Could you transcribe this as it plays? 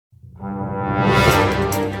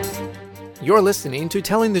You're listening to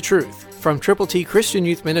Telling the Truth from Triple T Christian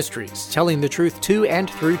Youth Ministries, telling the truth to and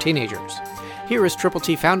through teenagers. Here is Triple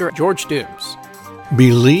T founder George Dooms.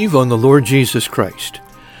 Believe on the Lord Jesus Christ.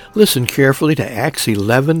 Listen carefully to Acts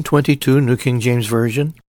 11:22, New King James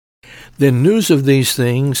Version. Then news of these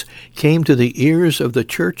things came to the ears of the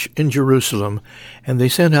church in Jerusalem, and they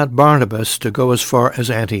sent out Barnabas to go as far as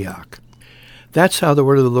Antioch. That's how the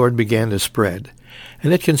word of the Lord began to spread,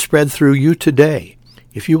 and it can spread through you today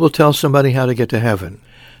if you will tell somebody how to get to heaven.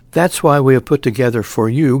 That's why we have put together for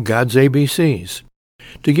you God's ABCs.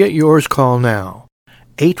 To get yours, call now,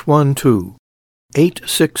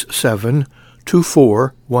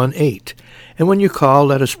 812-867-2418. And when you call,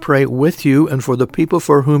 let us pray with you and for the people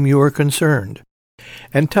for whom you are concerned.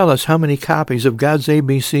 And tell us how many copies of God's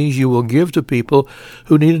ABCs you will give to people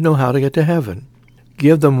who need to know how to get to heaven.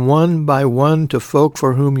 Give them one by one to folk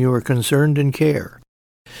for whom you are concerned and care.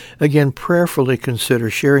 Again, prayerfully consider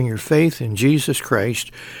sharing your faith in Jesus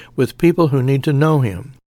Christ with people who need to know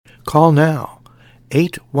Him. Call now,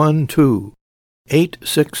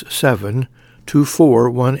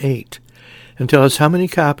 812-867-2418, and tell us how many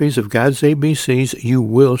copies of God's ABCs you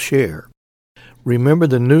will share. Remember,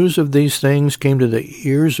 the news of these things came to the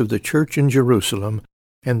ears of the church in Jerusalem,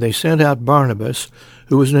 and they sent out Barnabas,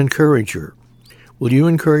 who was an encourager. Will you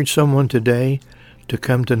encourage someone today to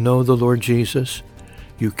come to know the Lord Jesus?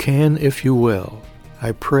 You can if you will.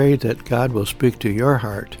 I pray that God will speak to your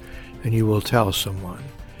heart and you will tell someone.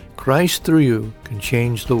 Christ through you can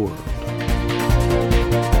change the world.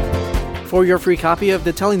 For your free copy of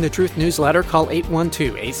the Telling the Truth newsletter, call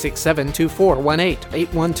 812-867-2418,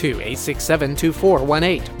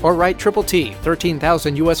 812-867-2418, or write Triple T,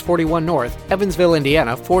 13,000 U.S. 41 North, Evansville,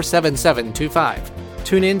 Indiana, 47725.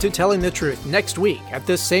 Tune in to Telling the Truth next week at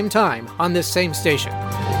this same time on this same station.